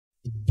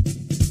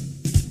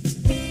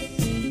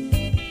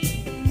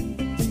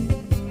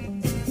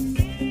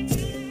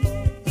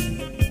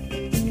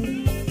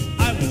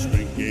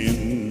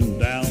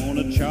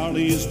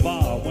Charlie's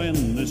bar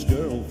when this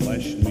girl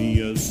flashed me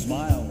a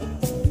smile.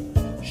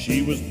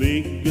 She was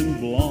big and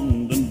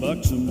blonde and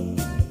buxom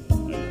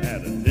and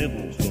had a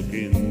devil's look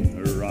in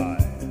her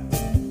eye.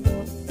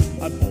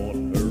 I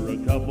bought her a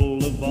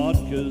couple of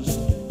vodkas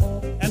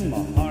and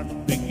my heart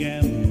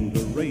began to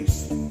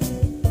race.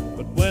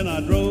 But when I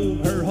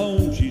drove her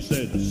home, she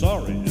said,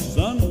 "Sorry,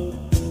 son,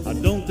 I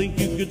don't think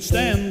you could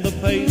stand the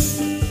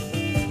pace."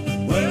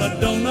 Well, I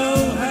don't know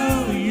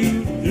how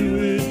you do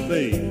it,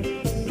 babe,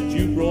 but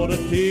you brought a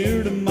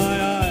tear to my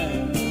eye.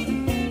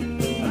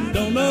 I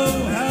don't know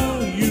how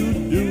you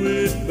do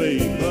it,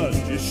 babe, but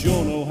you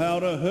sure know how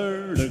to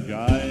hurt a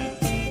guy.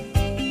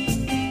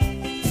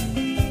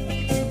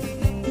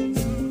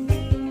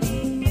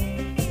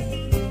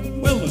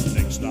 Well, the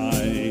next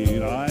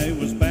night I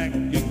was back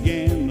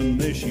again, and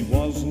there she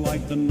was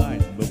like the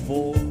night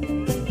before.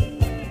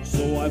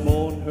 So I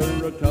bought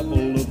her a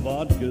couple of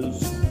vodkas,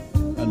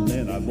 and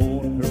then I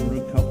bought her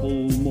a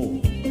couple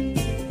more,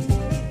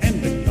 and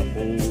a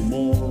couple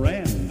more,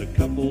 and a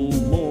couple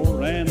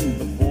more, and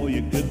before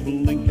you could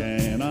blink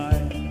an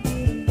eye,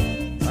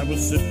 I was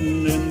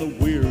sitting in the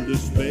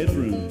weirdest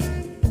bedroom.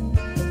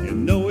 You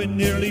know, it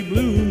nearly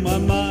blew my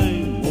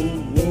mind. Whoa,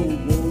 whoa,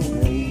 whoa,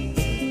 whoa.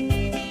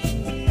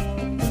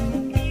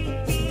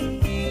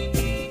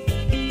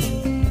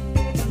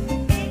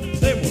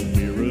 There were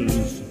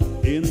mirrors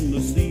in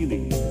the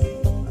ceiling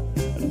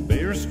and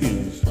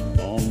bearskins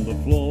on the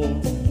floor.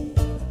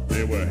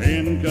 There were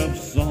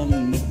handcuffs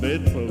on the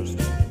bedpost.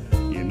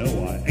 You know,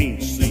 I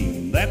ain't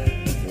seen that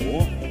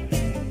before.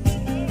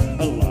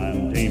 A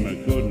lion tamer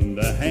couldn't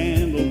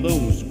handle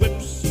those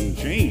whips and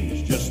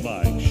chains just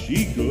like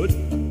she could.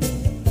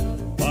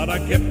 But I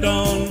kept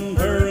on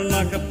purring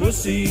like a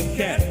pussy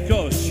cat,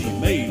 'cause she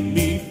made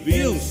me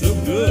feel so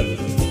good.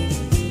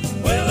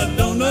 Well, I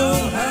don't know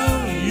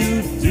how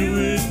you do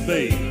it,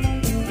 babe,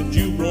 but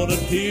you brought a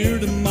tear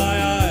to my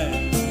eye.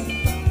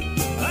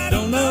 I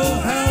don't know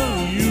how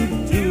you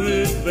do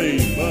it,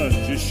 babe, but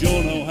you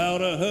sure know how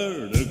to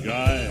hurt a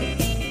guy.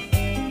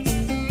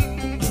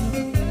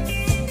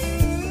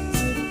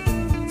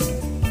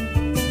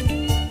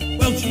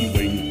 Well, she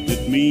winked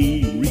at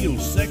me real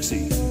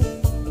sexy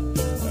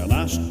and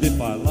asked if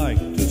I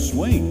liked to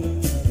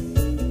swing.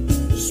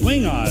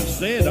 Swing, I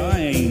said, I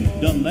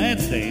ain't done that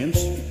dance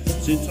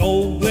since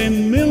old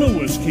Glenn Miller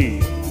was king.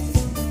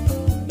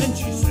 Then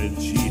she said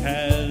she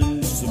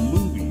had some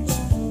movies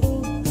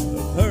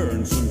of her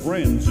and some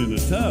friends in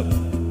a tub.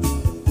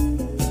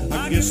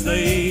 I guess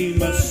they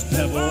must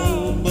have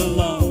all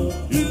belonged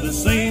to the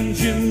same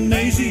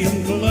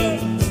gymnasium club.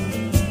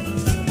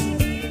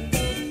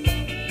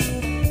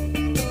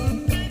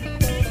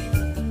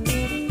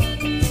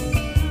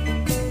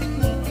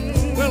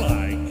 Well,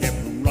 I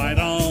kept right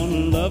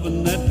on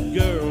loving that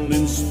girl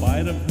in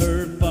spite of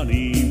her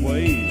funny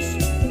ways,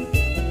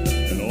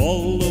 and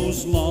all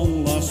those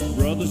long-lost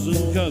brothers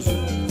and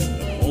cousins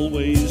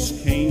always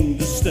came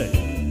to stay.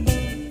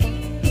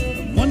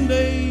 And one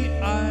day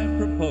I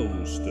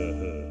proposed to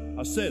her.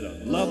 I said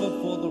I'd love her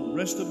for the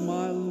rest of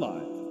my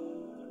life.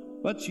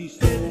 But she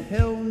said,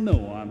 hell no,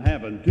 I'm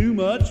having too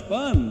much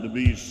fun to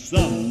be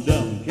some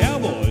dumb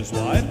cowboy's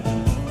wife.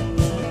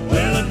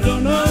 Well, I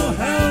don't know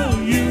how